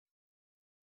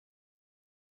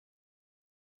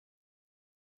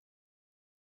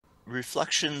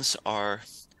Reflections are,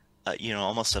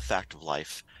 almost a fact of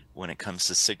life when it comes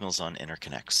to signals on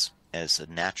interconnects as a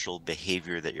natural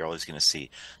behavior that you're always going to see.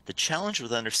 The challenge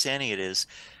with understanding it is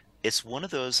it's one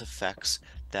of those effects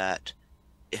that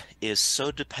is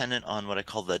so dependent on what I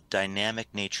call the dynamic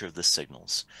nature of the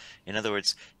signals. In other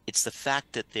words, it's the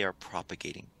fact that they are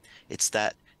propagating. It's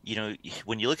that,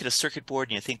 when you look at a circuit board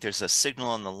and you think there's a signal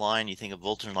on the line, you think a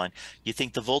voltage line, you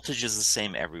think the voltage is the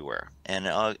same everywhere. And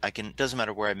it doesn't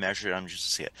matter where I measure it, I'm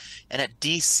just see it. And at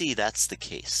DC, that's the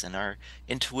case. And our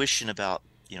intuition about,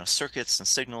 circuits and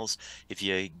signals, if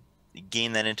you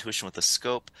gain that intuition with a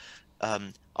scope,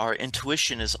 our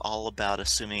intuition is all about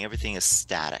assuming everything is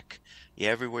static.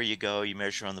 Everywhere you go, you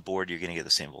measure on the board, you're going to get the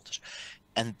same voltage.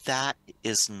 And that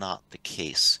is not the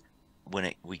case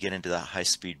when we get into the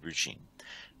high-speed regime.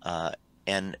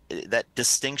 And that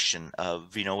distinction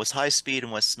of, what's high speed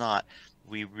and what's not,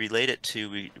 we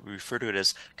refer to it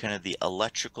as kind of the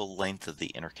electrical length of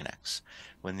the interconnects.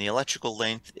 When the electrical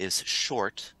length is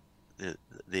short, the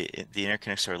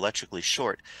interconnects are electrically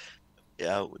short,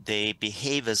 they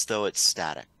behave as though it's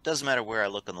static. Doesn't matter where I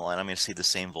look on the line, I'm going to see the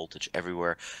same voltage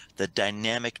everywhere. The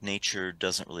dynamic nature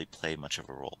doesn't really play much of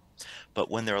a role.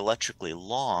 But when they're electrically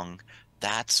long,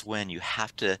 that's when you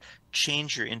have to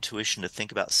change your intuition to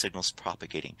think about signals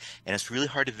propagating. And it's really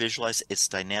hard to visualize. It's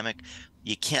dynamic.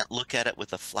 You can't look at it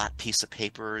with a flat piece of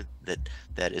paper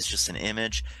that is just an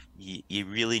image. You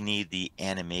really need the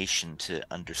animation to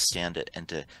understand it and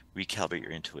to recalibrate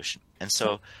your intuition. And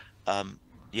so,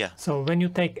 yeah. So when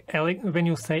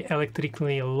you say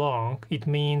electrically long, it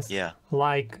means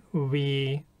like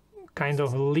we kind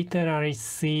of literally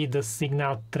see the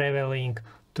signal traveling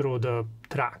through the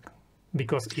track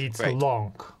because it's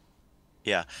long.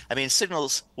 Yeah, I mean,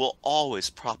 signals will always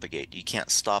propagate. You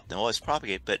can't stop them, always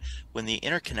propagate. But when the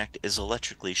interconnect is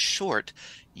electrically short,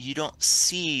 you don't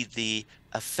see the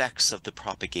effects of the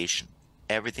propagation.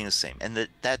 Everything is the same. And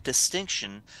that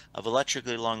distinction of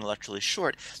electrically long, electrically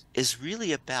short is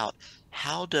really about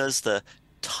how does the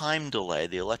time delay,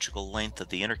 the electrical length of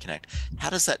the interconnect, how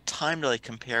does that time delay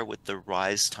compare with the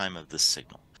rise time of the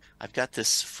signal? I've got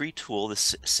this free tool,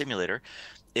 this simulator.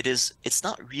 It's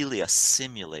not really a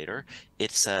simulator,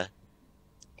 it's a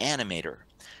animator.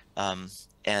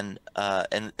 And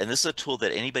this is a tool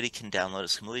that anybody can download.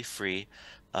 It's completely free.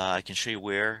 I can show you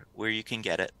where you can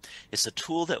get it. It's a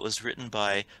tool that was written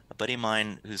by a buddy of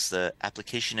mine who's the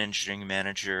application engineering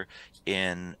manager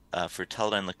for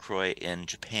Teledyne LaCroix in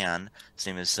Japan. His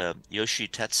name is Yoshi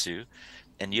Tetsu.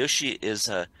 And Yoshi is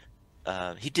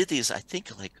he did these, I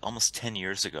think, like almost 10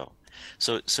 years ago.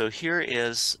 So here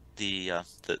is the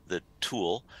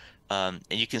tool, and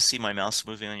you can see my mouse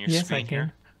moving on your screen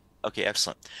here. Okay,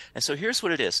 excellent. And so here's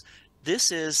what it is.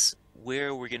 This is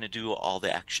where we're going to do all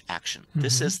the action.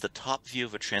 This is the top view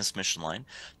of a transmission line.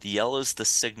 The yellow is the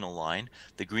signal line.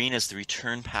 The green is the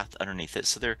return path underneath it.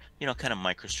 So they're, kind of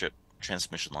microstrip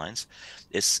transmission lines.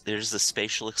 There's the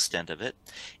spatial extent of it.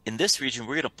 In this region,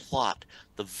 we're going to plot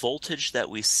the voltage that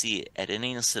we see at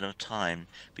any instant of time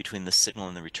between the signal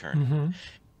and the return.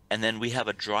 And then we have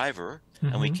a driver,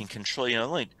 and we can control,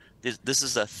 this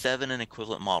is a Thevenin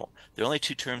equivalent model. There are only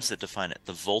two terms that define it,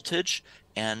 the voltage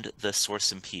and the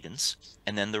source impedance,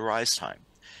 and then the rise time.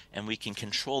 And we can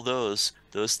control those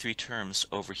three terms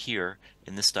over here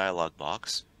in this dialog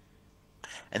box.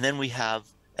 And then we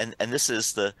have, and this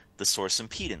is the source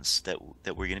impedance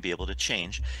that we're going to be able to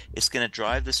change. It's going to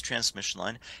drive this transmission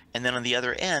line. And then on the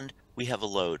other end, we have a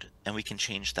load, and we can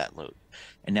change that load.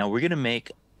 And now we're going to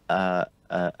make an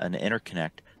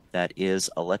interconnect that is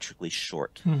electrically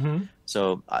short.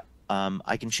 So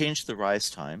I can change the rise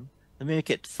time. Let me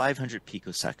make it 500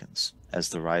 picoseconds as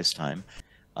the rise time.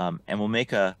 And we'll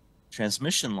make a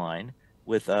transmission line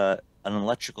with an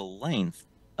electrical length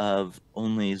of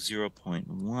only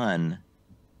 0.1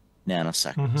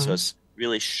 nanosecond. So it's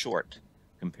really short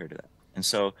compared to that. And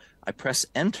so I press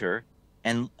enter,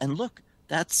 and look,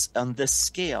 that's on this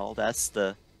scale, that's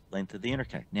the length of the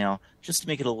interconnect. Now, just to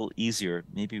make it a little easier,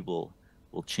 maybe we'll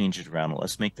change it around.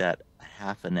 Let's make that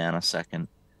half a nanosecond,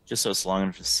 just so it's long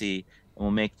enough to see. And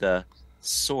we'll make the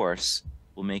source,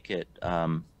 we'll make it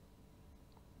a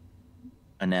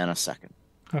nanosecond.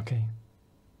 Okay.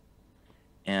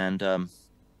 And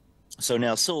so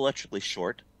now it's still electrically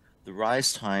short. The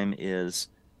rise time is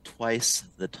twice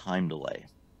the time delay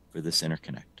for this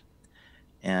interconnect.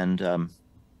 And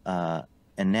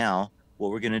now what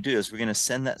we're going to do is we're going to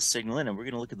send that signal in, and we're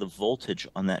going to look at the voltage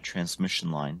on that transmission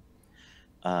line,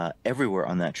 everywhere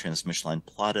on that transmission line,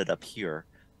 plotted up here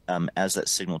as that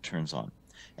signal turns on.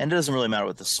 And it doesn't really matter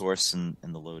what the source and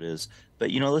the load is,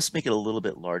 but let's make it a little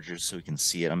bit larger so we can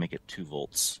see it. I'll make it 2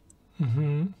 volts.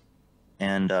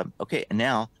 And okay, and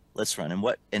now let's run.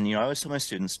 And I always tell my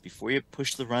students, before you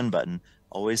push the run button,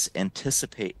 always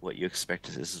anticipate what you expect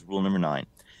to see. This is rule number 9.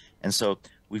 And so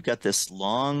we've got this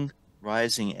long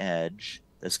rising edge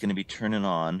that's going to be turning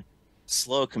on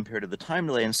slow compared to the time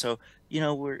delay. And so,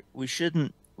 we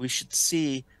should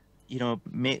see,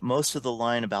 most of the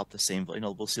line about the same,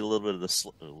 we'll see a little bit of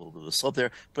the slope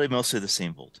there, but mostly the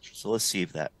same voltage. So let's see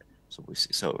if that, so we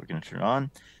see, so we're going to turn it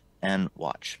on and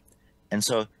watch. And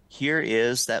so here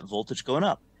is that voltage going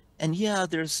up. And yeah,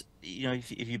 there's,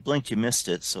 if you blinked, you missed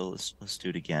it. So let's do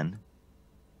it again.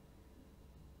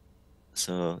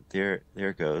 So there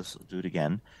it goes. We'll do it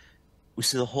again. We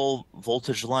see the whole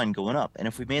voltage line going up. And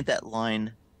if we made that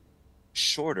line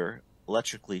shorter,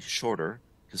 electrically shorter,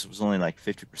 because it was only like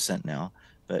 50% now,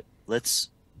 but let's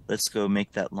go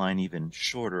make that line even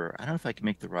shorter. I don't know if I can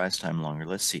make the rise time longer.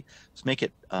 Let's see. Let's make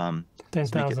it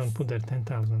 10,000. Put there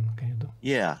 10,000. Can you do?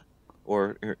 Yeah.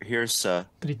 Or here's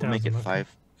 3,000. Make it okay.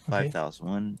 5,000.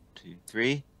 1, 2,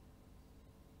 3.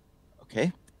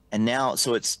 Okay. And now,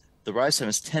 so the rise time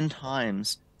is 10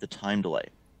 times the time delay.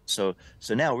 So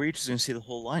now we're just going to see the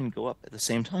whole line go up at the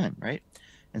same time, right?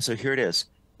 And so here it is.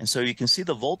 And so you can see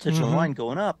the voltage on the line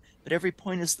going up, but every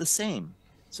point is the same.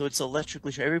 So it's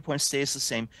electrically, every point stays the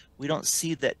same. We don't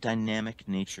see that dynamic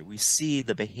nature. We see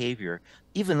the behavior,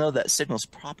 even though that signal is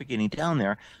propagating down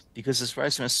there, because this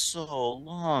rise time is so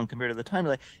long compared to the time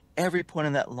delay, every point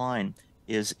in that line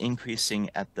is increasing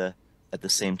at the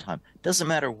same time. Doesn't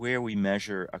matter where we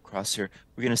measure across here,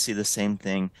 we're going to see the same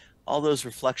thing. All those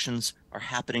reflections are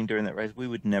happening during that rise. We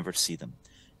would never see them.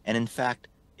 And in fact,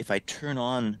 if I turn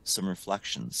on some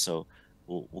reflections, so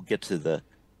we'll get to the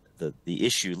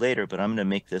issue later, but I'm going to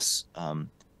make this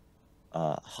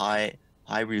high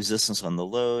resistance on the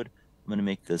load. I'm going to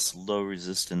make this low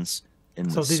resistance in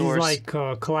the source. So this is like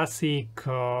a classic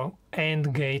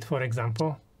AND gate, for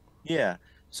example? Yeah.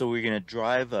 So we're going to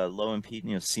drive a low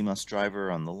impedance, CMOS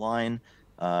driver on the line.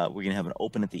 We're going to have an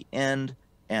open at the end,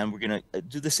 and we're going to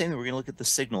do the same thing. We're going to look at the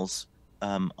signals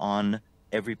on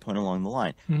every point along the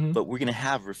line. But we're going to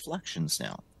have reflections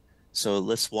now. So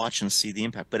let's watch and see the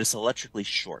impact, but it's electrically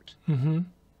short.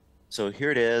 So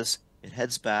here it is. It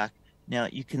heads back. Now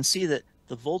you can see that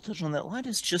the voltage on that line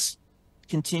is just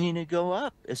continuing to go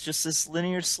up. It's just this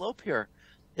linear slope here.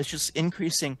 It's just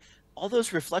increasing. All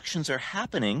those reflections are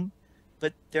happening,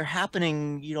 but they're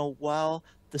happening, while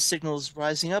the signal is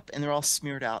rising up, and they're all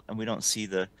smeared out, and we don't see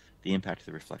the impact of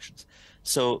the reflections.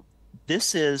 So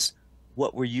this is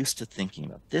what we're used to thinking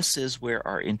about. This is where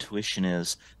our intuition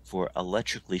is for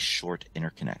electrically short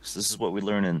interconnects. This is what we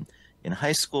learn in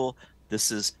high school. This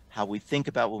is how we think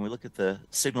about when we look at the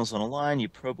signals on a line. You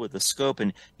probe with the scope,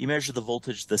 and you measure the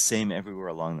voltage the same everywhere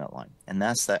along that line. And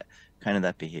that's that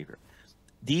behavior.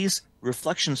 These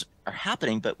reflections are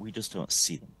happening, but we just don't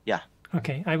see them. Yeah.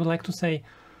 Okay, I would like to say,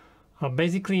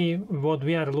 basically what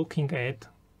we are looking at,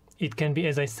 it can be,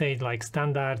 as I said, like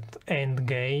standard AND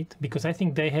gate, because I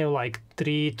think they have like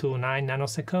 3 to 9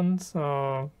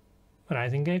 nanoseconds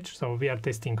rising edge. So we are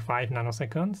testing 5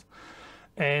 nanoseconds.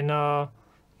 And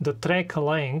the track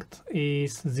length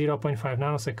is 0.5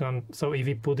 nanosecond. So if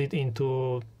we put it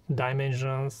into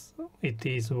dimensions, it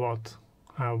is what?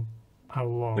 How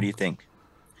long? What do you think?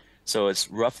 So it's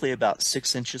roughly about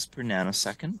 6 inches per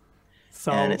nanosecond.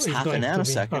 So and it's half a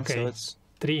nanosecond, okay, so it's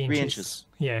 3 inches. 3 inches.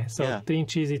 Yeah, so 3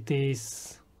 inches it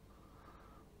is.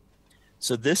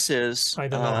 So this is. I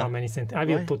don't know how many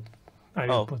centimeters. I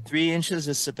will put. 3 inches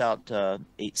is about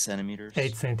 8 centimeters.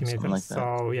 8 centimeters. Like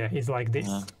so yeah, it's like this.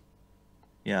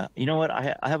 Yeah, you know what?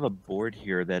 I have a board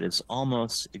here that is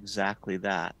almost exactly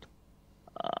that.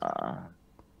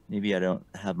 Maybe I don't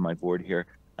have my board here.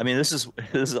 I mean, this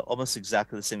is almost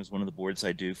exactly the same as one of the boards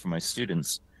I do for my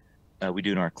students. We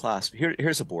do in our class.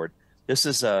 Here's a board. This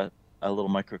is a little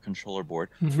microcontroller board,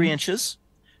 3 inches,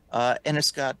 and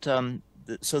it's got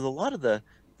so a lot of the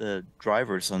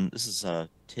drivers on this is a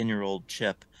 10-year-old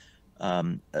chip.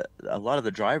 A lot of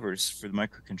the drivers for the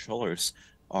microcontrollers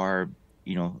are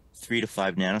 3 to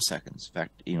 5 nanoseconds. In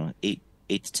fact, 8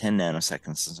 to 10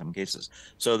 nanoseconds in some cases.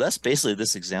 So that's basically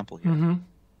this example here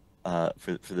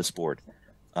for this board,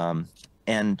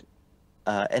 and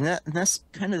that's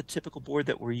kind of the typical board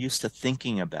that we're used to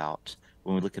thinking about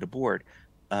when we look at a board,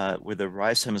 where the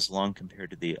rise time is long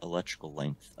compared to the electrical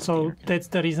length. So that's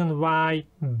the reason why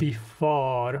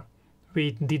before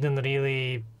we didn't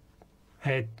really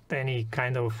had any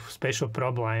kind of special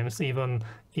problems, even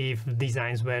if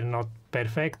designs were not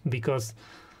perfect, because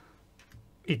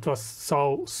it was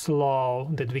so slow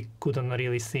that we couldn't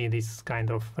really see this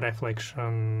kind of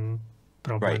reflection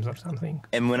problems or something.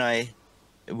 And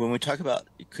when we talk about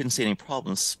you couldn't see any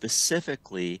problems,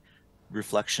 specifically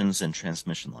reflections and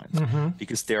transmission lines,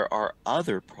 because there are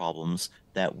other problems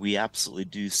that we absolutely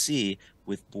do see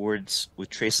with boards with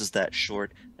traces that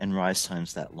short and rise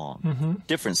times that long.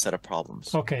 Different set of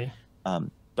problems. Okay.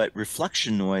 But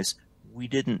reflection noise, we're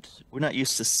not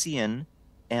used to seeing,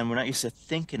 and we're not used to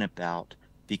thinking about,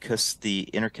 because the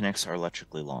interconnects are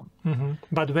electrically long.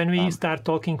 But when we start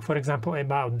talking, for example,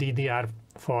 about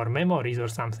DDR4 memories or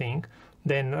something,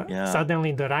 then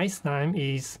suddenly the rise time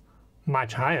is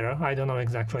much higher. I don't know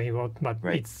exactly what, but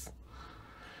it's...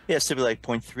 Yeah, it's typically like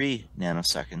 0.3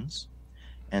 nanoseconds.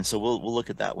 And so we'll look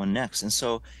at that one next. And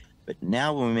so, but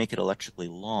now when we make it electrically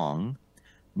long,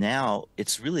 now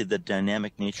it's really the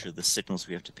dynamic nature of the signals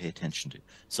we have to pay attention to.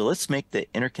 So let's make the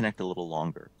interconnect a little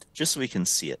longer, just so we can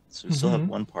see it. So we still have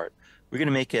one part. We're going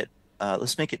to make it,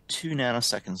 let's make it 2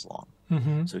 nanoseconds long.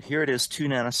 So here it is, 2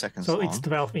 nanoseconds long. So it's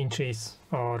 12 inches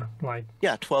or like...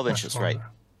 Yeah, 12 inches, right.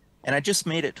 And I just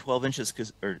made it 12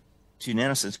 inches or 2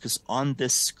 nanoseconds because on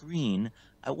this screen,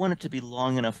 I want it to be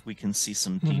long enough we can see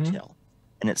some detail.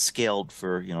 And it's scaled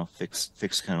for,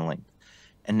 fixed kind of length.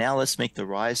 And now let's make the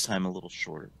rise time a little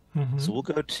shorter. So we'll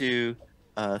go to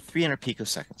 300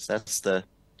 picoseconds. That's the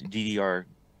DDR4,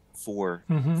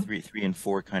 3 and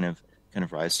 4 kind of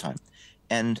rise time.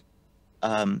 And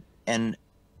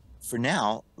for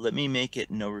now, let me make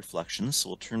it no reflections. So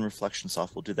we'll turn reflections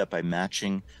off. We'll do that by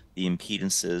matching the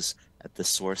impedances at the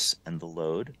source and the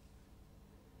load.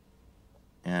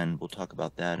 And we'll talk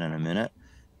about that in a minute.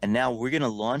 And now we're going to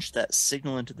launch that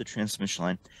signal into the transmission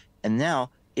line. And now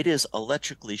it is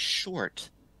electrically short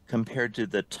compared to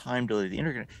the time delay of the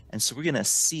interconnect. And so we're going to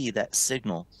see that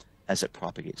signal as it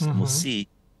propagates. And we'll see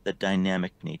the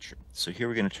dynamic nature. So here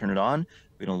we're going to turn it on.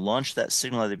 We're going to launch that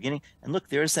signal at the beginning. And look,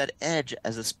 there's that edge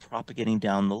as it's propagating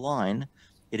down the line.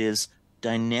 It is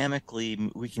dynamically,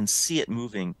 we can see it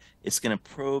moving. It's going to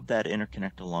probe that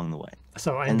interconnect along the way.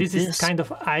 So, and this is kind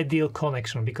of ideal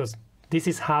connection, because this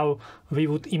is how we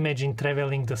would imagine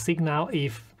traveling the signal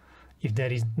if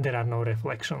there are no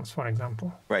reflections, for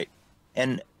example. Right.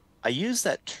 And I use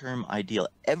that term ideal.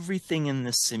 Everything in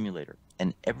this simulator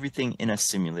and everything in a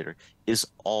simulator is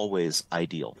always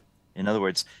ideal. In other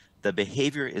words, the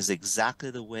behavior is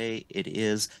exactly the way it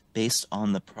is based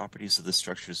on the properties of the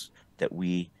structures that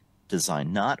we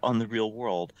design, not on the real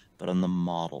world, but on the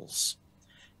models.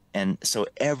 And so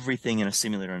everything in a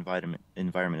simulator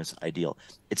environment is ideal.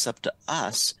 It's up to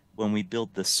us when we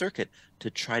build the circuit to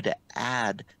try to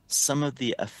add some of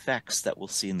the effects that we'll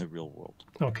see in the real world.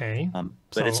 Okay.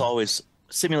 But it's always,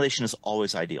 simulation is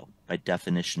always ideal by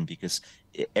definition, because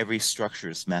every structure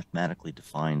is mathematically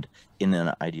defined in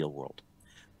an ideal world.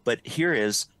 But here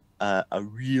is a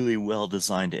really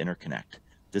well-designed interconnect.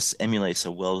 This emulates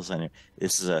a well-designed,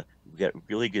 we got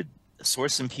really good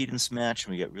source impedance match,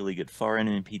 and we got really good far end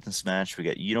impedance match, we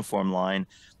got uniform line.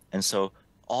 And so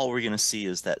all we're going to see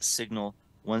is that signal,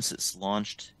 once it's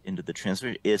launched into the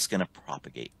transmitter, it's going to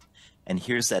propagate. And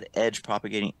here's that edge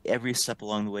propagating. Every step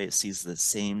along the way, it sees the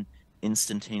same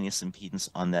instantaneous impedance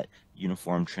on that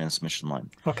uniform transmission line.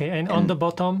 Okay, and on the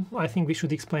bottom, I think we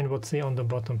should explain what's on the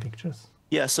bottom pictures.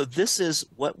 Yeah, so this is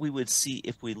what we would see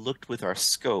if we looked with our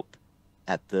scope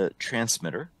at the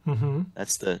transmitter.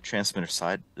 That's the transmitter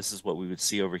side. This is what we would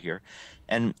see over here.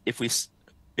 And if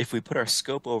we put our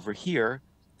scope over here,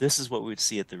 this is what we would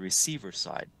see at the receiver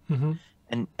side.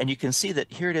 And you can see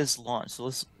that here it is launched. So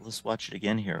let's watch it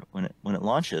again here. When it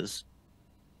launches,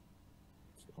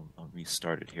 I'll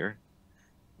restart it here.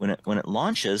 When it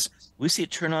launches, we see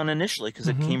it turn on initially because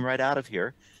it came right out of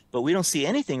here, but we don't see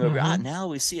anything over. Now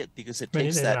we see it because it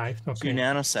takes that 2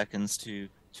 nanoseconds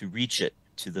to reach it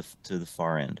to the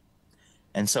far end.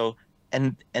 And so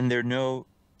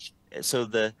so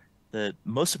the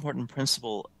most important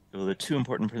principle, or the two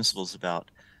important principles about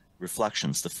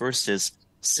reflections. The first is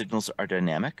signals are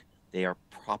dynamic. They are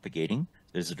propagating.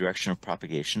 There's a direction of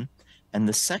propagation. And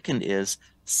the second is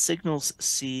signals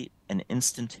see an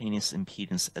instantaneous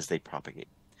impedance as they propagate.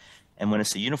 And when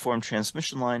it's a uniform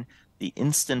transmission line, the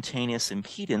instantaneous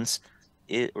impedance,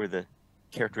 or the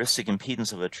characteristic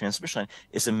impedance of a transmission line,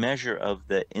 is a measure of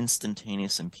the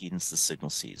instantaneous impedance the signal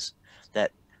sees.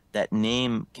 That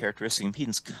name, characteristic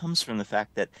impedance, comes from the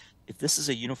fact that if this is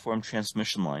a uniform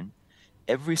transmission line,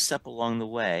 every step along the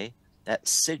way, that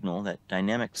signal, that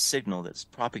dynamic signal that's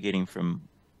propagating from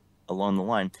along the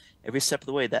line, every step of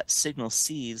the way, that signal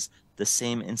sees the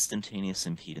same instantaneous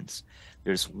impedance.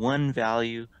 There's one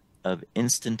value of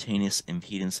instantaneous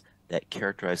impedance that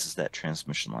characterizes that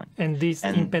transmission line. And this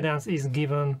impedance is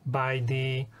given by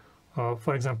the,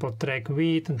 for example, track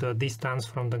width, the distance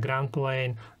from the ground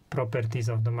plane, properties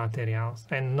of the materials.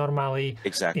 And normally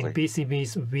in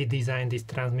PCBs, we design these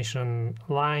transmission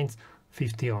lines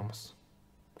 50 ohms.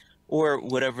 or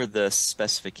whatever the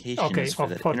specification Okay, is for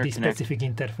that for the interconnect. specific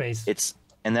interface.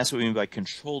 And that's what we mean by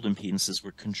controlled impedances.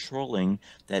 We're controlling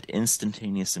that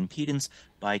instantaneous impedance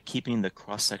by keeping the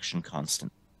cross-section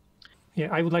constant. Yeah,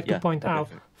 I would like to point out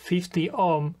 50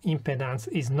 ohm impedance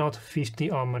is not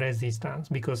 50 ohm resistance,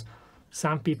 because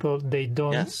some people, they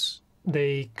don't,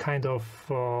 they kind of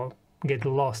get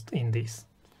lost in this.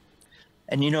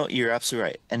 And you're absolutely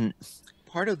right. And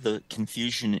part of the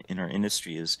confusion in our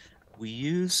industry is we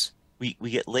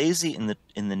get lazy in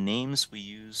the names we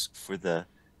use for the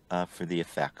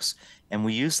effects, and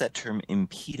we use that term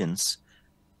impedance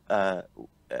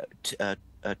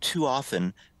too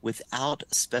often without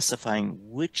specifying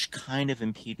which kind of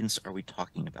impedance are we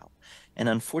talking about. And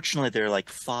unfortunately, there are like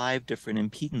 5 different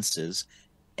impedances,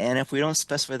 and if we don't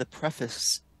specify the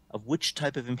preface of which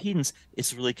type of impedance,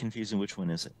 it's really confusing which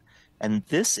one is it. And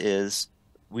this is,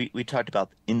 we talked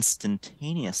about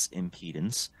instantaneous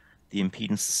impedance, the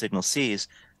impedance the signal sees.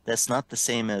 That's not the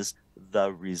same as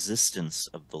the resistance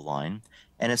of the line.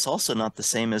 And it's also not the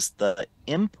same as the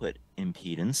input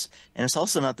impedance. And it's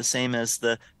also not the same as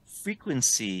the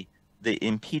frequency, the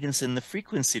impedance in the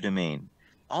frequency domain.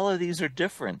 All of these are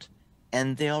different,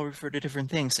 and they all refer to different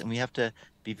things. And we have to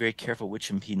be very careful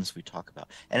which impedance we talk about.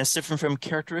 And it's different from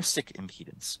characteristic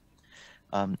impedance.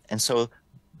 And so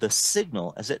the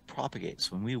signal, as it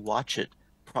propagates, when we watch it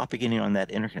propagating on that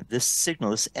interconnect, this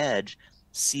signal, this edge,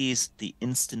 sees the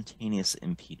instantaneous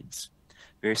impedance.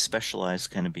 Very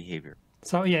specialized kind of behavior.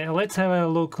 So yeah, let's have a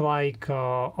look like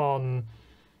on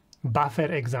buffer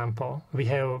example. We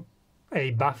have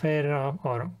a buffer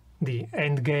or the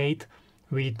AND gate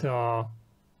with low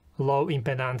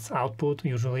impedance output.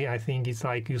 Usually I think it's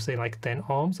like, you say like 10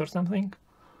 ohms or something.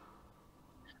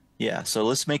 Yeah, so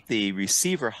let's make the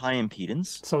receiver high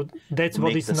impedance. So that's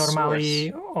what is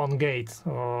normally on gates.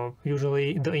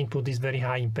 Usually the input is very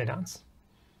high impedance.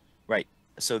 Right.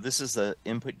 So this is the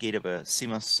input gate of a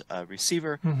CMOS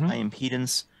receiver, high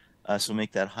impedance. So we'll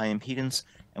make that high impedance,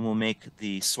 and we'll make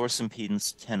the source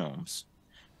impedance 10 ohms.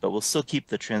 But we'll still keep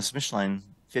the transmission line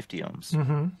 50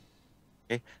 ohms.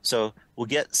 Okay, so we'll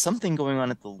get something going on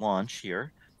at the launch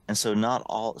here. And so not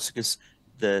all, because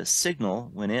the signal,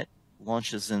 when it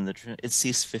launches in it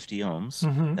sees 50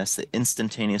 ohms. That's the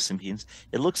instantaneous impedance.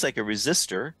 It looks like a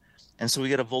resistor, and so we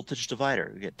get a voltage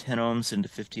divider. We get 10 ohms into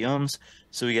 50 ohms,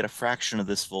 so we get a fraction of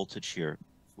this voltage here.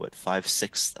 What,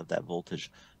 5/6 of that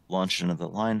voltage launched into the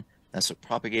line. That's what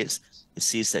propagates. It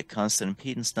sees that constant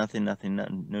impedance, nothing,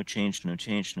 no change, no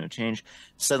change, no change.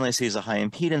 Suddenly it sees a high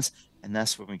impedance, and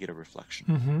that's when we get a reflection.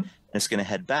 And it's going to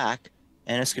head back,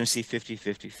 and it's going to see 50,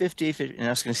 50, 50, 50, and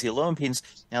it's going to see a low impedance.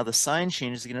 Now the sign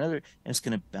changes again, and it's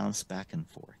going to bounce back and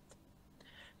forth.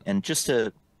 And just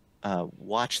to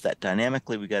watch that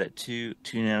dynamically, we got it 2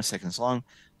 nanoseconds long.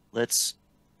 Let's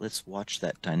watch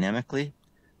that dynamically.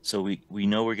 So we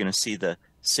know we're going to see the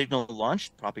signal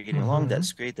launched, propagating along.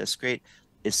 That's great. That's great.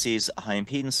 It sees a high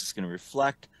impedance. It's going to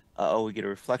reflect. We get a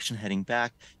reflection heading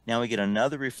back. Now we get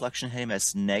another reflection heading.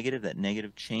 That's negative. That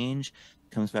negative change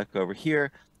comes back over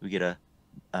here. We get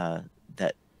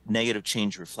that negative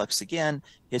change reflects again.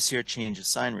 Hits here, changes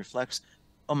sign, reflects.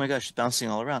 Oh my gosh, it's bouncing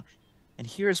all around. And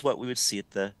here's what we would see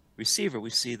at the receiver. We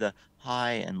see the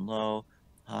high and low,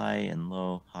 high and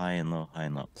low, high and low, high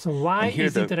and low. So why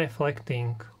is it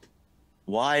reflecting?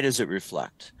 Why does it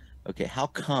reflect? Okay, how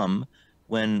come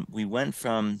when we went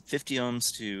from 50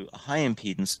 ohms to a high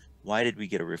impedance, why did we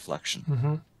get a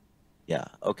reflection? Yeah,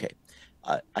 okay.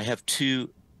 I have 3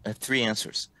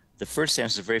 answers. The first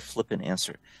answer is a very flippant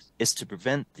answer. It's to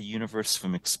prevent the universe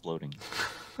from exploding.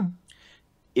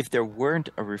 If there weren't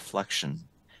a reflection,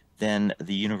 then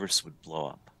the universe would blow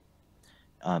up.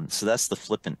 So that's the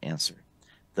flippant answer.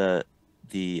 The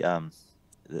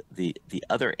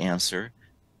other answer,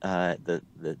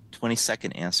 the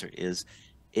 22nd answer, is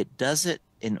it does it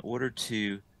in order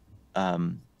to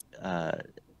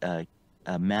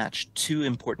match 2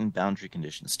 important boundary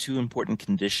conditions, 2 important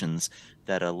conditions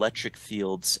that electric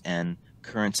fields and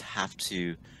currents have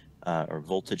to, or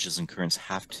voltages and currents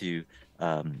have to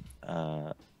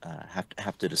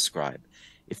describe.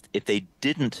 If they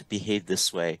didn't behave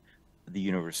this way, the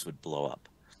universe would blow up.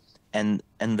 And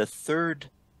the third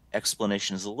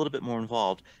explanation is a little bit more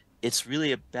involved. It's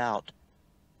really about,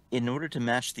 in order to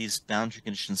match these boundary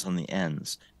conditions on the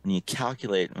ends, when you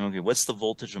calculate, okay, what's the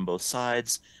voltage on both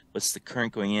sides? What's the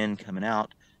current going in, coming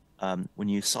out? When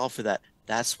you solve for that,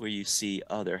 that's where you see,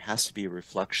 oh, there has to be a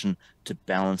reflection to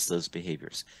balance those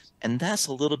behaviors. And that's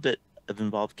a little bit of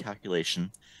involved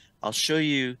calculation. I'll show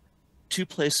you 2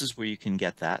 places where you can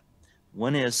get that.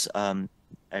 One is, I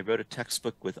wrote a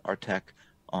textbook with Artec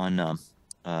on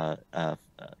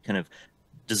kind of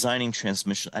designing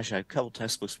transmission. Actually, I have a couple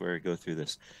textbooks where I go through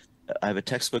this. I have a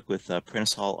textbook with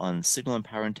Prentice Hall on signal and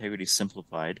power integrity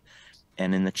simplified.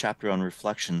 And in the chapter on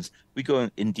reflections, we go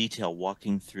in detail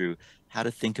walking through how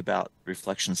to think about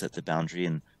reflections at the boundary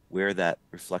and where that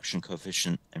reflection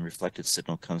coefficient and reflected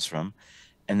signal comes from.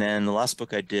 And then the last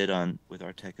book I did with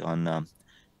Artec on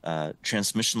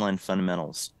transmission line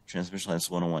fundamentals, transmission lines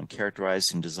 101,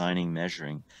 characterizing, designing,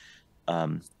 measuring.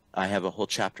 I have a whole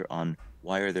chapter on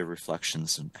why are there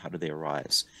reflections and how do they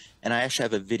arise. And I actually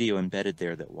have a video embedded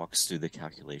there that walks through the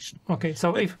calculation. Okay,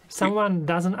 so if someone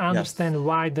doesn't understand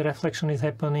why the reflection is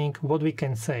happening, what we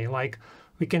can say? Like,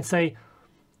 we can say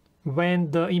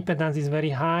when the impedance is very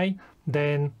high,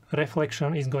 then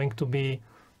reflection is going to be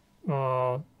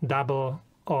double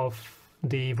of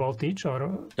the voltage,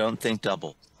 or don't think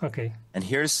double. Okay. And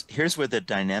here's where the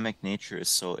dynamic nature is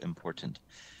so important.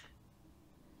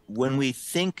 When we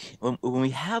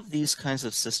have these kinds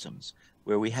of systems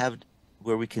where the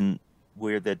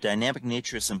dynamic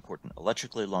nature is important,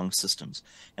 electrically long systems,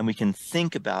 and we can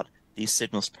think about these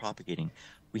signals propagating,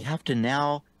 we have to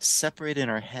now separate in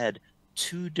our head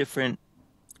two different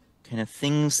kind of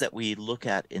things that we look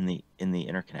at in the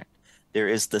interconnect. There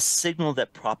is the signal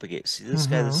that propagates. See this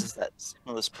guy, this is that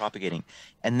signal that's propagating.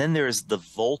 And then there is the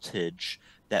voltage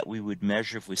that we would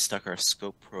measure if we stuck our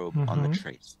scope probe on the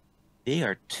trace. They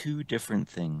are two different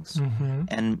things.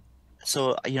 And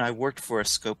so, I worked for a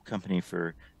scope company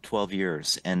for 12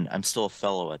 years, and I'm still a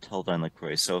fellow at Teledyne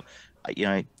LaCroix. So,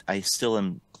 I still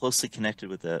am closely connected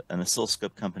with an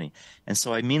oscilloscope company. And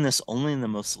so I mean this only in the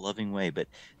most loving way, but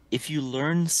if you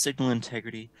learn signal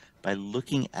integrity by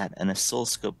looking at an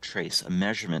oscilloscope trace, a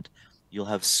measurement, you'll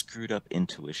have screwed up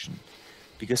intuition.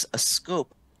 Because a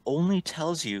scope only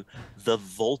tells you the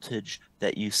voltage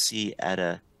that you see at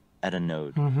a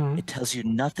node. It tells you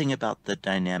nothing about the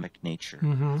dynamic nature.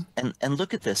 And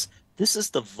look at this. This is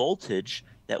the voltage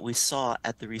that we saw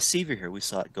at the receiver here. We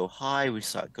saw it go high, we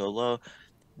saw it go low.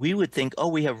 We would think, oh,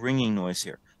 we have ringing noise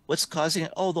here. What's causing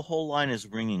it? Oh, the whole line is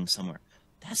ringing somewhere.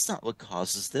 That's not what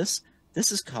causes this.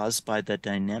 This is caused by the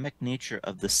dynamic nature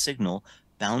of the signal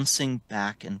bouncing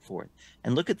back and forth.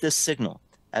 And look at this signal.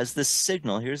 As this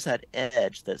signal, here's that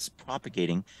edge that's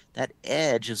propagating. That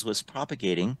edge is what's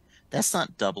propagating. That's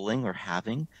not doubling or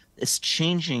halving. It's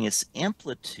changing its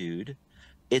amplitude.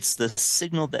 It's the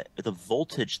signal the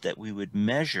voltage that we would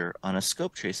measure on a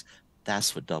scope trace.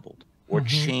 That's what doubled or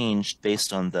changed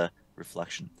based on the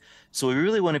reflection. So we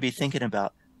really want to be thinking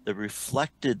about the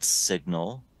reflected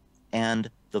signal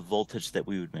and the voltage that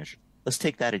we would measure. Let's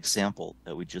take that example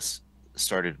that we just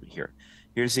started here.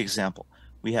 Here's the example.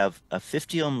 We have a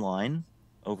 50 ohm line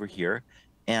over here,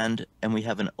 and we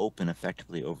have an open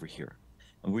effectively over here.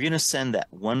 And we're going to send that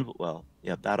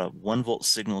about a 1 volt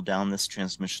signal down this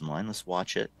transmission line. Let's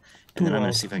watch it. And then I'm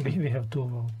going to see if I can. We have 2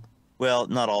 volt. Well,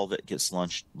 not all of it gets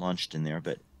launched in there,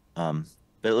 but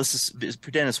let's just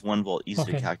pretend it's 1 volt, easy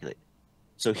to calculate.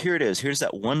 So here it is. Here's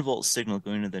that 1 volt signal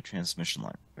going to the transmission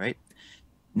line, right?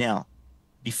 Now,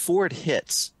 before it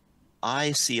hits,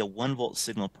 I see a 1 volt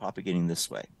signal propagating this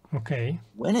way. Okay.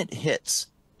 When it hits,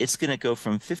 it's going to go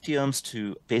from 50 ohms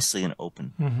to basically an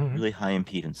open, really high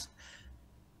impedance.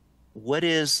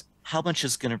 How much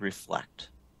is going to reflect?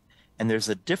 And there's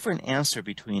a different answer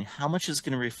between how much is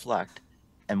going to reflect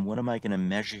and what am I going to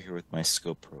measure here with my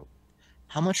scope probe.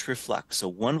 How much reflects? So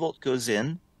 1 volt goes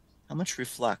in. How much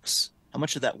reflects? How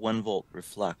much of that 1 volt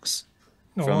reflects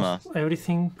from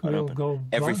everything will go back?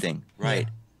 Everything, right?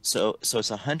 Yeah. So it's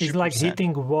 100%. It's like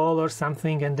hitting a wall or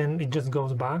something, and then it just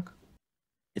goes back.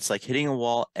 It's like hitting a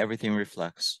wall. Everything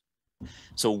reflects.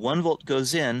 So 1 volt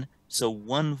goes in. So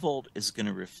 1 volt is going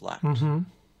to reflect.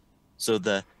 So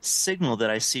the signal that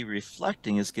I see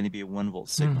reflecting is going to be a 1 volt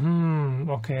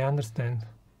signal. Okay, I understand.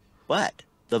 But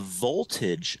the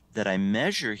voltage that I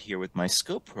measure here with my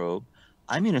scope probe,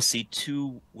 I'm going to see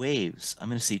 2 waves. I'm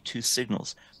going to see 2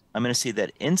 signals. I'm going to see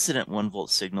that incident 1 volt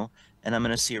signal, and I'm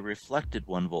going to see a reflected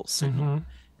 1 volt signal.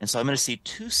 And so I'm going to see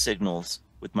 2 signals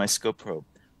with my scope probe.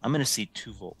 I'm going to see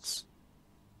 2 volts.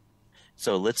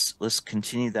 So let's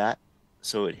continue that.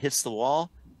 So it hits the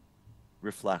wall,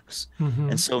 reflects.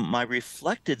 And so my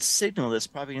reflected signal that's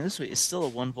propagating this way is still a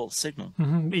 1 volt signal.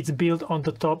 It's built on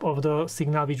the top of the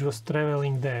signal which was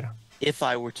traveling there. If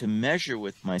I were to measure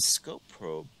with my scope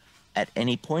probe at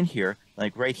any point here,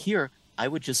 like right here, I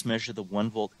would just measure the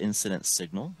 1 volt incident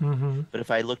signal. But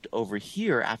if I looked over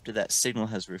here after that signal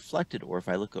has reflected, or if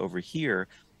I look over here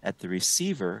at the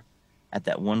receiver at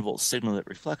that 1 volt signal that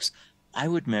reflects, I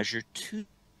would measure 2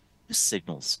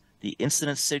 signals. The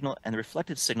incident signal and the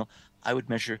reflected signal, I would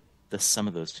measure the sum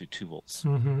of those 2 volts.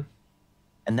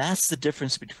 And that's the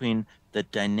difference between the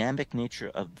dynamic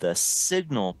nature of the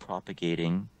signal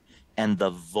propagating and the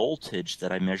voltage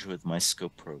that I measure with my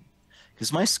scope probe.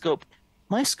 Because my scope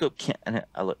can't, and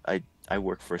I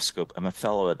work for a scope. I'm a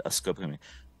fellow at a scope company.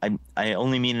 I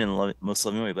only mean it in the most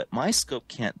loving way, but my scope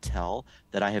can't tell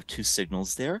that I have two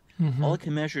signals there. All it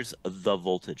can measure is the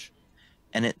voltage.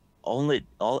 And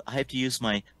all I have to use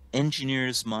my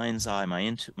engineer's mind's eye, my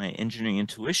engineering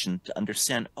intuition to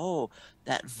understand, oh,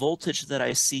 that voltage that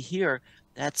I see here,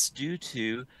 that's due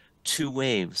to two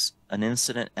waves, an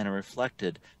incident and a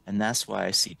reflected, and that's why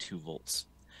I see 2 volts.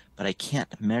 But I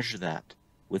can't measure that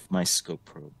with my scope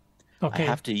probe. Okay. I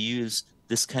have to use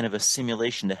this kind of a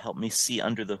simulation to help me see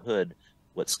under the hood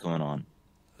what's going on.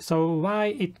 So why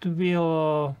it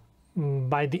will,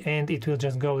 by the end, it will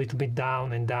just go a little bit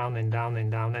down and down and down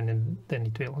and down, and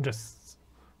then it will just,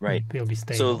 right. It will be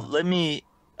stable. So let me,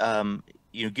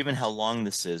 given how long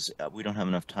this is, we don't have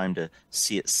enough time to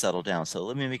see it settle down. So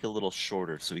let me make it a little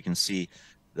shorter so we can see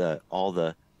all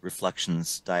the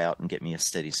reflections die out and get me a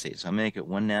steady state. So I'm gonna make it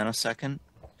 1 nanosecond,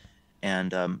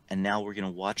 and now we're gonna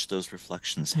watch those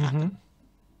reflections happen.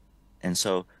 And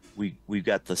so we've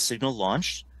got the signal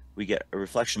launched. We get a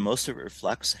reflection. Most of it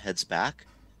reflects, heads back.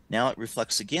 Now it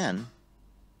reflects again,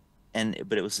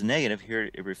 but it was a negative. Here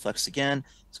it reflects again.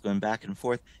 It's going back and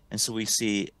forth. And so we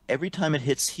see every time it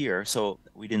hits here, so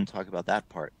we didn't talk about that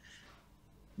part.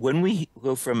 When we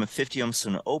go from a 50 ohms to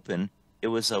an open, it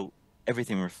was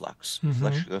everything reflects,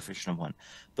 reflection coefficient of 1.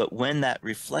 But when that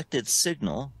reflected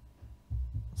signal,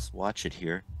 let's watch it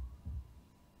here.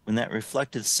 When that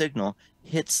reflected signal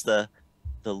hits the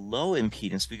low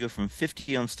impedance, we go from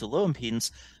 50 ohms to low impedance,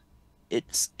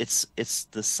 it's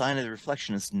the sign of the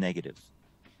reflection is negative.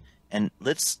 And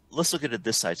let's look at it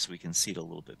this side so we can see it a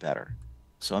little bit better.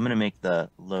 So I'm going to make the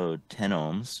load 10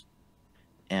 ohms,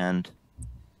 and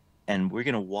we're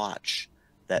going to watch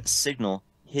that signal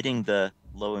hitting the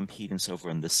low impedance over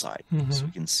on this side so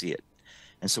we can see it.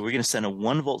 And so we're going to send a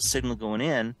 1 volt signal going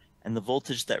in, and the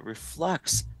voltage that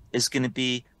reflects is going to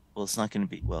be, well, it's not going to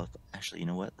be, well, actually, you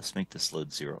know what? Let's make this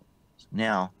load 0. So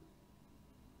now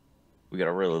we got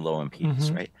a really low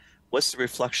impedance, right? What's the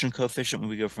reflection coefficient when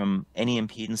we go from any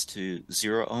impedance to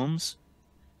 0 ohms?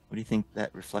 What do you think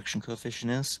that reflection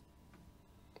coefficient is?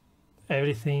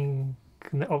 Everything's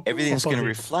going to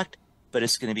reflect, but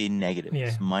it's going to be negative. Yeah.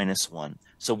 It's -1.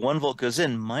 So 1 volt goes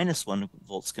in, -1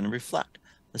 volt's going to reflect.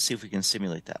 Let's see if we can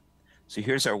simulate that. So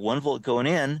here's our 1 volt going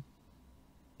in,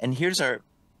 and here's our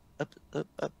up.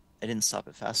 I didn't stop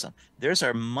it fast enough. There's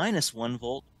our -1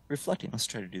 volt reflecting. Let's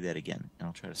try to do that again, and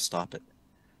I'll try to stop it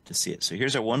to see it. So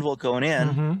here's our 1 volt going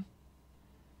in.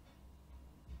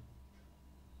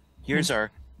 Here's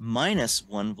our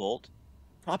 -1 volt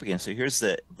propagating. So here's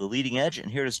the leading edge,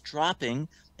 and here it's dropping,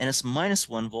 and it's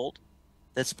 -1 volt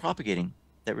that's propagating,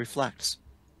 that reflects.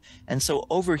 And so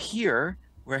over here,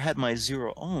 where I had my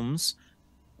 0 ohms,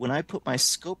 when I put my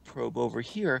scope probe over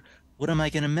here, what am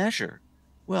I going to measure?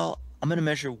 Well, I'm going to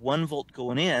measure 1 volt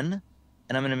going in,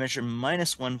 and I'm going to measure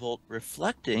 -1 volt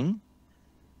reflecting.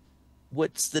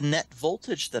 What's the net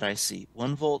voltage that I see?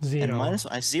 1 volt 0. and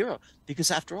 -1, 0.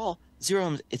 Because after all, 0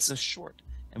 ohms, it's a short.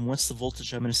 And what's the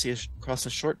voltage I'm going to see across a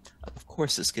short? Of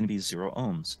course, it's going to be 0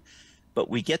 ohms. But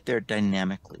we get there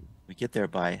dynamically. We get there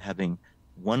by having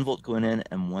 1 volt going in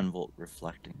and 1 volt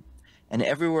reflecting. And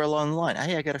everywhere along the line,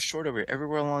 hey, I got a short over here.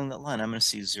 Everywhere along that line, I'm going to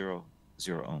see 0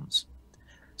 ohms.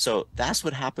 So that's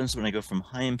what happens when I go from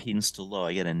high impedance to low.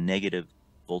 I get a negative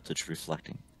voltage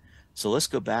reflecting. So let's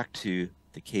go back to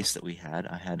the case that we had.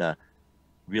 I had a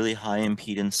really high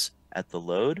impedance at the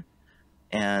load,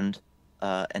 and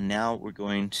now we're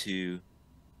going to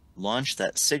launch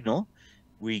that signal.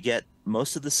 We get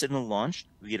most of the signal launched.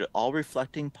 We get it all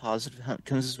reflecting positive.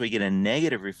 Comes as we get a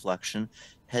negative reflection,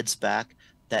 heads back.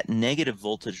 That negative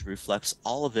voltage reflects,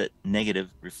 all of it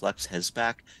negative reflects, heads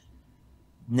back.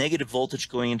 Negative voltage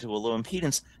going into a low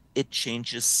impedance, it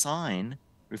changes sign,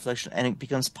 reflection, and it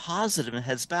becomes positive and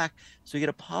heads back. So we get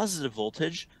a positive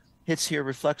voltage, hits here,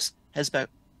 reflects, heads back,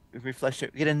 reflects here.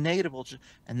 We get a negative voltage,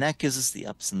 and that gives us the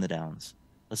ups and the downs.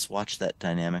 Let's watch that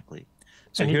dynamically.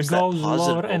 So and here's it goes that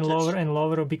positive lower and voltage. lower and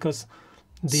lower because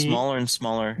smaller and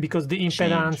smaller. Because the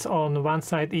impedance on one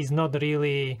side is not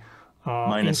really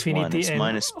infinity, and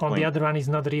on the other one is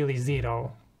not really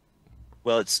 0.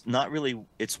 Well, it's not really,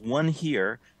 it's 1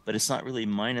 here, but it's not really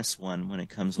 -1 when it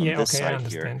comes on this side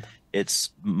here. It's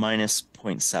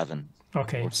 -0.7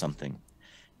 or something.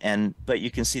 But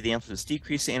you can see the amplitude is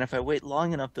decreasing, and if I wait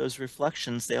long enough, those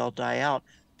reflections, they all die out,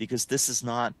 because this is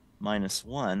not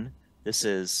 -1, this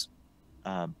is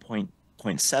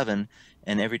 0.7,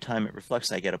 and every time it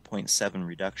reflects, I get a 0.7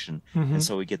 reduction, and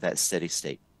so we get that steady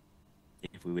state.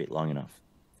 if we wait long enough.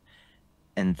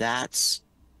 And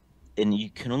you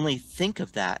can only think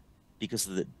of that because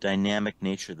of the dynamic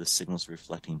nature of the signals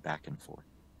reflecting back and forth.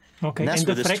 Okay, and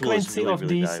the this tool is frequency really, of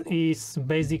really this valuable. is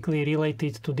basically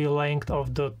related to the length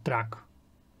of the track.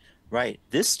 Right.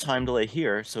 This time delay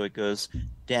here, so it goes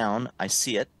down. I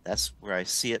see it. That's where I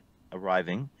see it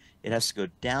arriving. It has to go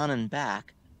down and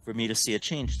back for me to see a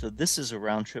change. So this is a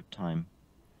round trip time.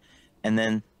 And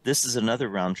then this is another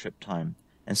round trip time.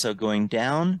 And so going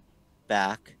down,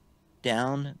 back,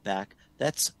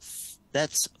 that's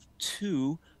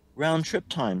 2 round trip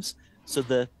times. So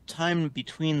the time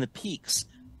between the peaks,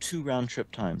 2 round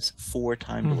trip times, 4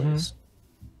 time delays.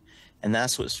 And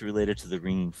that's what's related to the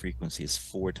ringing frequency, is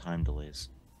 4 time delays.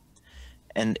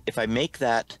 And if I make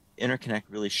that interconnect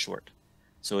really short,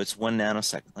 so it's 1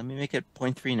 nanosecond, let me make it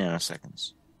 0.3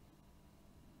 nanoseconds.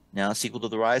 Now it's equal to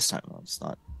the rise time. Well, it's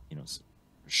not,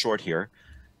 short here,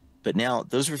 but now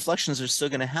those reflections are still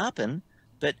going to happen,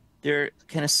 but they're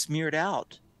kind of smeared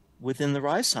out within the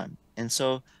rise time. And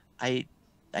so I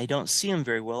don't see them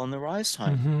very well in the rise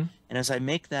time. And as I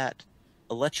make that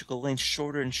electrical length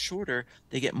shorter and shorter,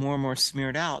 they get more and more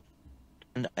smeared out,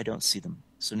 and I don't see them.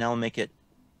 So now I'll make it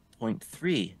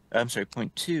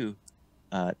 0.2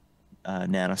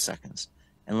 nanoseconds.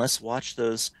 And let's watch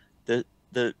those. The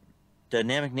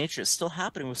dynamic nature is still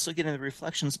happening. We're still getting the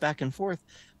reflections back and forth,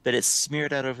 but it's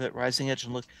smeared out over that rising edge,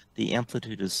 and look, the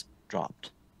amplitude is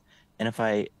dropped. And if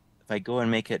I go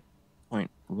and make it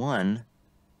 0.1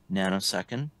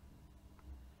 nanosecond,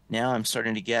 now I'm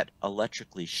starting to get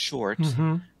electrically short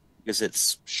because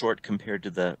it's short compared to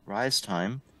the rise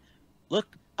time.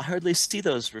 Look, I hardly see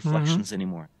those reflections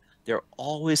anymore. They're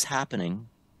always happening.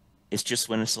 It's just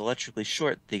when it's electrically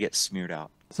short, they get smeared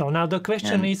out. So now the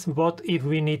question is, what if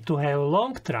we need to have a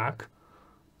long track?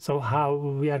 So how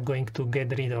we are going to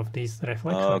get rid of these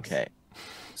reflections? Okay.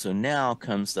 So now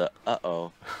comes the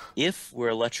if we're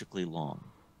electrically long,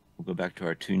 we'll go back to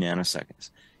our 2 nanoseconds.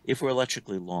 If we're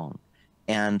electrically long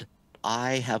and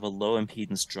I have a low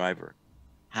impedance driver,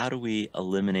 how do we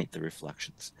eliminate the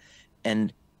reflections?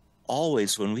 And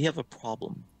always when we have a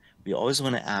problem, we always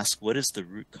want to ask, what is the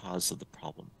root cause of the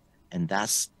problem? And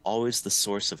that's always the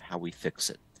source of how we fix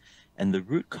it. And the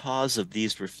root cause of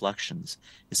these reflections,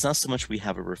 it's not so much we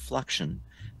have a reflection,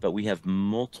 but we have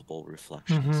multiple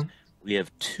reflections. We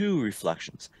have 2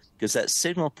 reflections, because that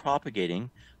signal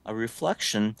propagating, a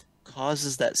reflection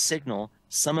causes that signal,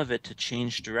 some of it, to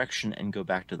change direction and go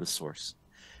back to the source.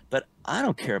 But I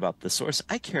don't care about the source.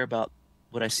 I care about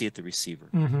what I see at the receiver.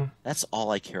 That's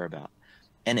all I care about.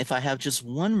 And if I have just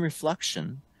 1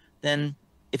 reflection, then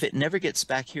if it never gets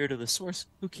back here to the source,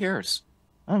 who cares?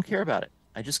 I don't care about it.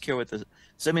 I just care so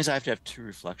that means I have to have 2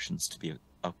 reflections to be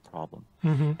a problem.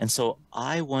 And so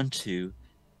I want to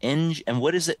and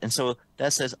what is it? And so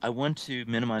that says I want to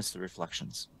minimize the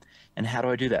reflections. And how do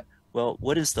I do that? Well,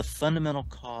 what is the fundamental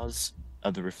cause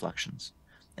of the reflections?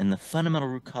 And the fundamental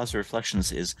root cause of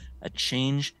reflections is a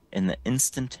change in the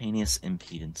instantaneous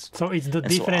impedance. So it's the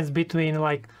difference between,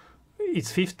 like,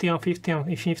 it's 50 ohm, 50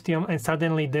 ohm, 50 ohm, and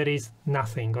suddenly there is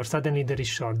nothing, or suddenly there is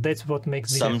short. That's what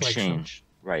makes the reflection. Some change,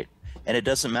 right. And it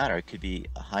doesn't matter. It could be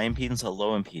a high impedance, a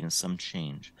low impedance, some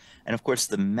change. And of course,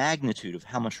 the magnitude of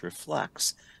how much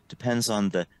reflects depends on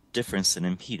the difference in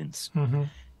impedance.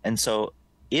 And so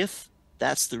if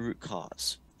that's the root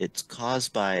cause, it's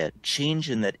caused by a change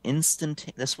in that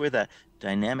that's where the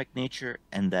dynamic nature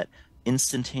and that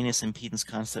instantaneous impedance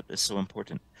concept is so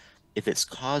important. If it's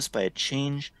caused by a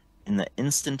change in the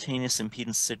instantaneous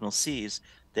impedance signal sees,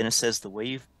 then it says the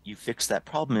way you fix that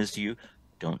problem is you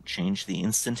don't change the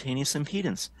instantaneous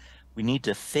impedance. We need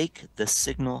to fake the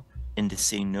signal into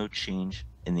seeing no change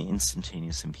in the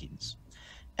instantaneous impedance.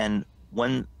 And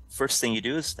one first thing you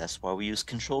do is, that's why we use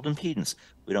controlled impedance.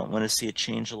 We don't want to see a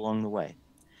change along the way.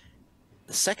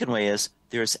 The second way is,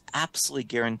 there's absolutely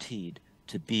guaranteed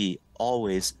to be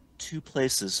always 2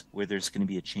 places where there's going to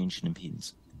be a change in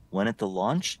impedance. One at the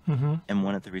launch and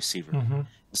one at the receiver.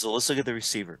 So let's look at the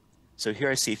receiver. So here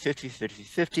I see 50, 50,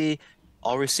 50.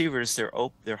 All receivers,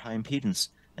 they're high impedance.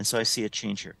 And so I see a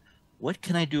change here. What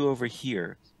can I do over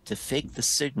here to fake the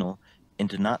signal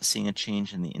into not seeing a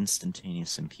change in the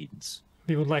instantaneous impedance?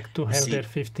 We would like to have their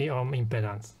 50 ohm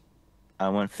impedance. I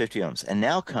want 50 ohms. And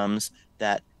now comes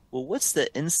that, well, what's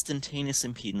the instantaneous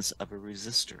impedance of a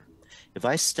resistor? If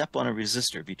I step on a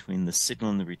resistor between the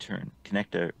signal and the return,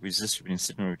 connect a resistor between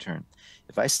signal and return,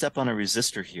 if I step on a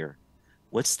resistor here,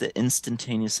 what's the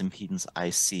instantaneous impedance I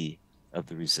see of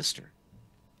the resistor?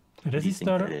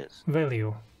 Resistor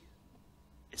value.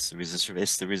 It's the resistor,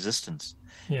 it's the resistance.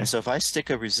 Yeah. And so if I stick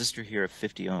a resistor here of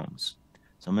 50 ohms,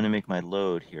 so I'm going to make my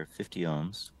load here 50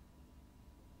 ohms,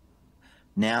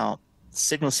 Now,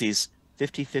 signal sees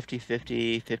 50, 50,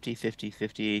 50, 50, 50,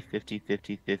 50, 50,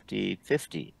 50, 50,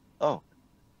 50. Oh,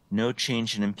 no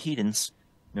change in impedance,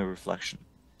 no reflection.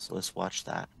 So let's watch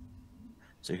that.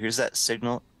 So here's that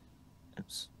signal.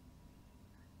 Oops.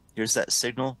 Here's that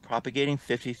signal propagating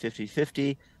 50, 50,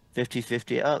 50, 50,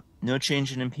 50. Oh, no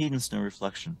change in impedance, no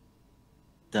reflection.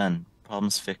 Done.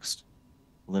 Problem's fixed.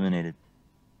 Eliminated.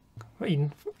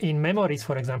 In memories,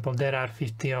 for example, there are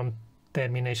 50 ohm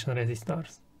termination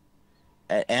resistors.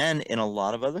 And in a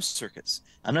lot of other circuits.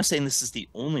 I'm not saying this is the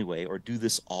only way or do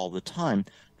this all the time.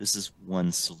 This is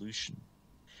one solution.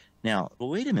 Now, but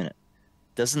wait a minute.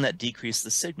 Doesn't that decrease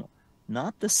the signal?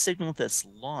 Not the signal that's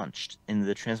launched into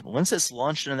the transmitter. Once it's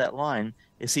launched into that line,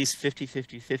 it sees 50,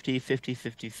 50, 50, 50,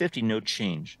 50, 50, no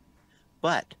change.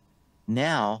 But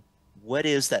now, what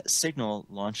is that signal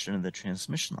launched into the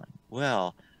transmission line?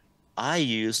 Well, I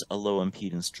use a low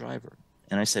impedance driver.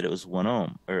 And I said it was 1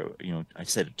 ohm, or, I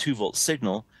said a 2-volt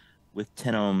signal with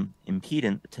 10 ohm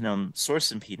impedance, 10 ohm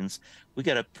source impedance. We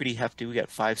got a pretty hefty, we got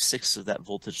 5/6 of that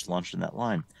voltage launched in that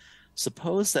line.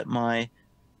 Suppose that my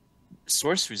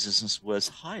source resistance was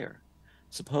higher.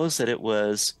 Suppose that it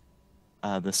was,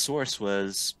 the source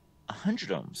was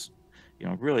 100 ohms,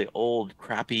 really old,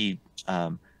 crappy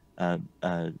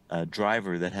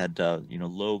driver that had,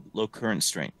 low current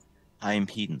strength, high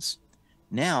impedance.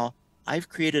 Now, I've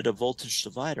created a voltage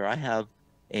divider. I have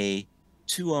a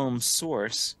 2 ohm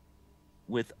source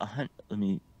with let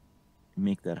me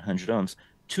make that 100 ohms.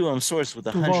 2 ohm source with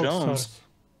 100 ohms,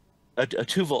 a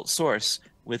 2-volt source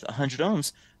with 100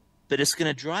 ohms, but it's going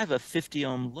to drive a 50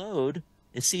 ohm load.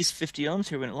 It sees 50 ohms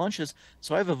here when it launches.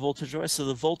 So I have a voltage rise. So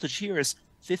the voltage here is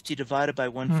 50 divided by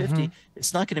 150.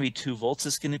 It's not going to be 2 volts.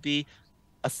 It's going to be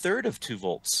a third of 2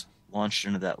 volts launched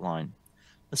into that line.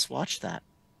 Let's watch that.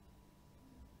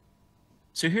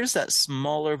 So here's that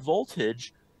smaller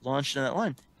voltage launched in that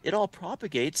line. It all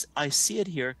propagates. I see it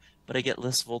here, but I get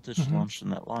less voltage launched in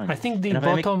that line. I think the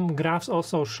bottom graphs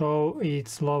also show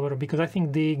it's lower because I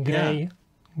think the gray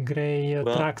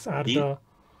tracks are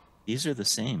these are the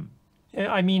same.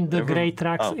 I mean, the gray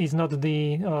tracks is not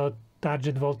the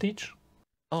target voltage.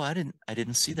 Oh, I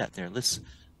didn't see that there. Let's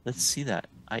see that.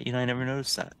 I never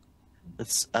noticed that.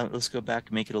 Let's go back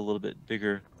and make it a little bit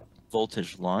bigger.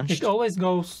 Voltage launched. It always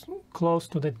goes close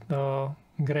to the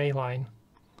gray line.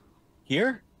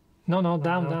 Here? No,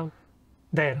 down.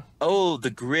 There. Oh, the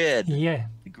grid. Yeah.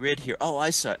 The grid here. Oh, I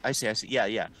see.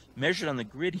 Yeah. Measured on the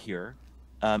grid here.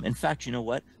 In fact, you know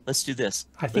what? Let's do this.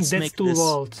 I think that's 2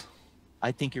 volts.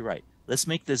 I think you're right. Let's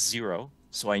make this 0,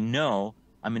 so I know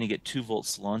I'm going to get 2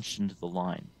 volts launched into the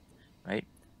line, right?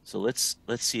 So let's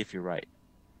see if you're right.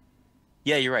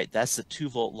 Yeah, you're right. That's the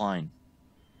 2-volt line.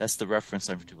 That's the reference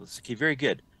line for 2 volts. Okay, very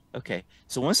good. Okay,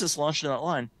 so once it's launched in that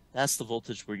line, that's the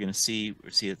voltage we're going to see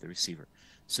at the receiver.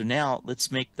 So now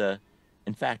let's make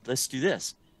in fact, let's do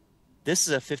this. This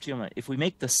is a 50 ohm line. If we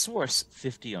make the source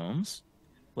 50 ohms,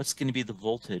 what's going to be the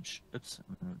voltage? Oops,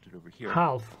 I'm going to do it over here.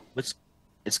 Half.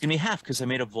 It's going to be half because I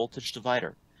made a voltage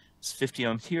divider. It's 50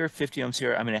 ohms here, 50 ohms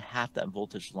here. I'm going to half that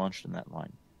voltage launched in that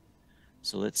line.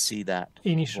 So let's see that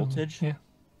initial voltage. Yeah.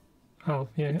 Half,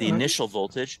 yeah. The initial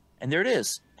voltage, and there it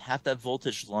is. Half that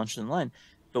voltage launched in the line.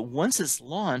 But once it's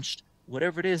launched,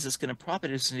 whatever it is, it's going to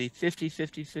propagate. It's going to be 50,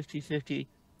 50, 50, 50,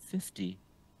 50.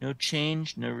 No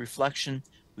change, no reflection.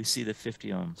 We see the 50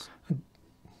 ohms.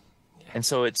 And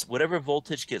so it's whatever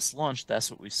voltage gets launched,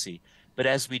 that's what we see. But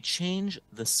as we change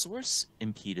the source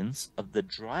impedance of the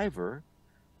driver,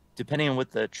 depending on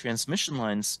what the transmission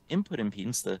line's input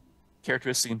impedance, the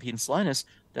characteristic impedance line is,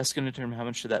 that's going to determine how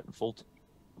much of that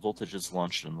voltage is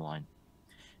launched in the line.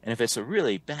 And if it's a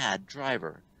really bad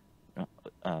driver,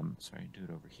 sorry, do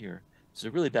it over here. It's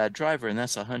a really bad driver, and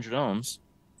that's 100 ohms,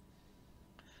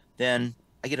 then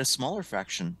I get a smaller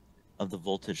fraction of the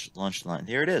voltage launched in the line.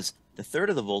 There it is, the third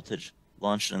of the voltage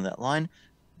launched in that line,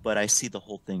 but I see the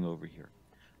whole thing over here.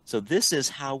 So this is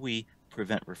how we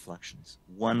prevent reflections,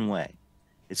 one way.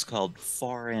 It's called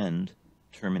far-end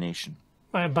termination.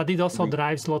 But it also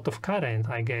drives a lot of current,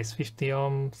 I guess, 50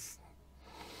 ohms.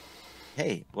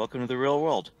 Hey, welcome to the real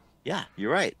world. Yeah,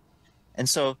 you're right. And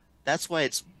so that's why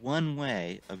it's one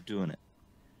way of doing it.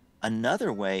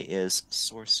 Another way is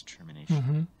source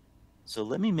termination. So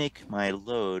let me make my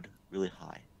load really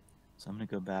high. So I'm going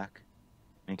to go back,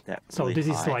 make that really high.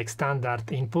 So this is like standard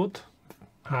input,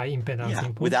 high impedance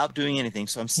input? Without doing anything.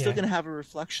 So I'm still going to have a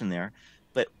reflection there,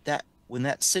 but when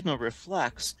that signal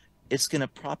reflects, it's going to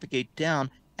propagate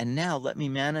down. And now let me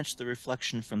manage the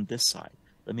reflection from this side.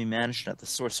 Let me manage it at the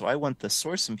source. So I want the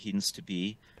source impedance to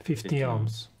be 50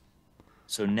 ohms.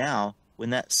 So now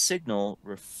when that signal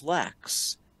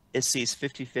reflects, it sees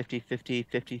 50, 50, 50,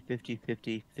 50, 50,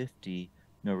 50, 50,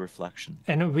 no reflection.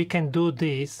 And we can do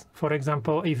this, for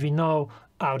example, if we know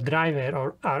our driver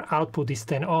or our output is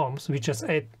 10 ohms, we just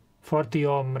add 40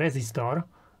 ohm resistor.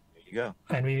 There you go.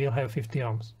 And we will have 50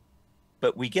 ohms.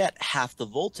 But we get half the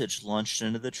voltage launched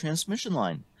into the transmission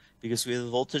line because we have the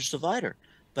voltage divider.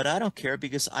 But I don't care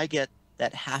because I get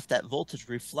that half that voltage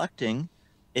reflecting,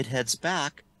 it heads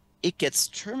back, it gets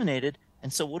terminated.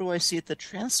 And so what do I see at the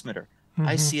transmitter?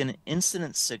 I see an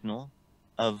incident signal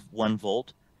of 1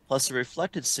 volt plus a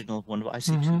reflected signal of 1 volt. I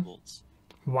see 2 volts.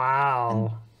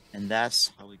 Wow. And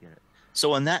that's how we get it.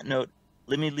 So on that note,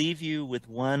 let me leave you with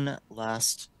one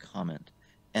last comment.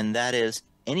 And that is,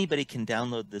 anybody can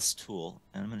download this tool,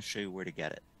 and I'm going to show you where to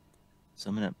get it. So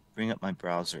I'm going to bring up my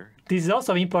browser. This is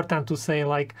also important to say,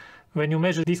 like, when you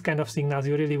measure this kind of signals,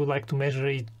 you really would like to measure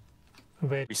it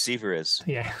where receiver is.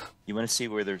 Yeah. You want to see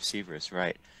where the receiver is,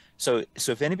 right? So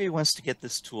if anybody wants to get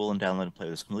this tool and download and play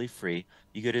with it, it's completely free.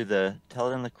 You go to the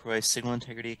Teledyne LaCroix Signal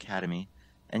Integrity Academy,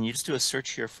 and you just do a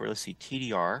search here for, let's see,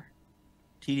 TDR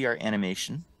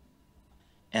animation,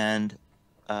 and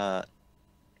let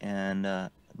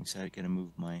me see, I'm gonna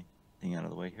move my thing out of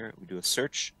the way here. We do a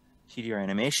search, TDR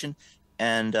animation,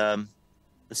 and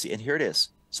let's see, and here it is.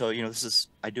 So this is,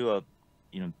 I do a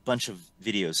bunch of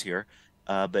videos here,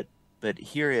 but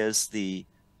here is the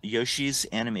Yoshi's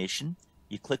animation.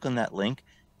 You click on that link,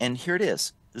 and here it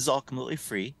is. This is all completely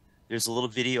free. There's a little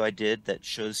video I did that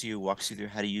shows you, walks you through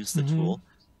how to use the tool,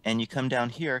 and you come down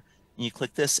here and you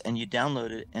click this and you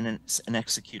download it, and it's an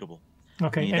executable.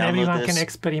 Okay, and everyone can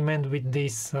experiment with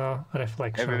these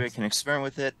reflections. Everybody can experiment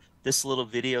with it. This little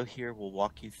video here will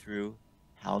walk you through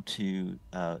how to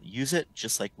use it,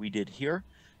 just like we did here.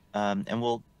 And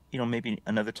we'll, maybe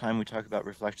another time we talk about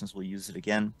reflections, we'll use it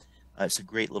again. It's a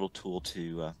great little tool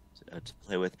to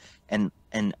play with and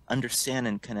understand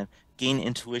and kind of gain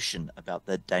intuition about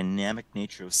the dynamic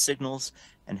nature of signals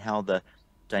and how the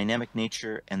dynamic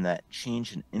nature and that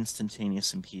change in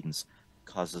instantaneous impedance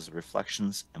causes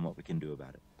reflections and what we can do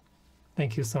about it.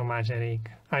 Thank you so much,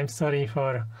 Eric. I'm sorry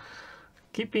for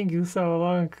keeping you so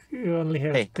long. You only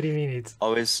have 3 minutes.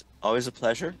 Always a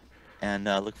pleasure, and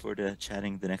look forward to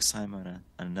chatting the next time on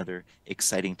another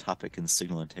exciting topic in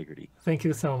signal integrity. Thank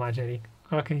you so much, Eric.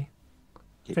 Okay.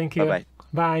 Thank you. Bye-bye.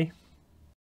 Bye.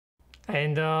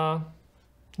 And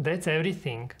that's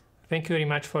everything. Thank you very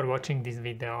much for watching this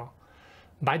video.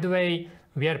 By the way,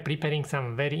 we are preparing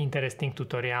some very interesting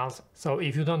tutorials, so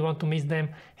if you don't want to miss them,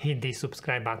 hit the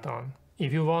subscribe button.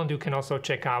 If you want, you can also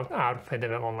check out our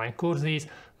Federal online courses,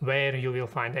 where you will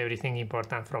find everything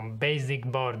important from basic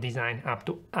board design up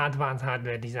to advanced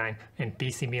hardware design and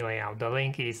PCB layout. The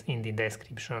link is in the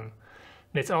description.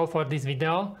 That's all for this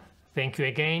video. Thank you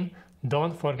again.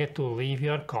 Don't forget to leave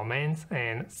your comments,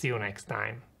 and see you next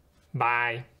time.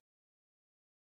 Bye.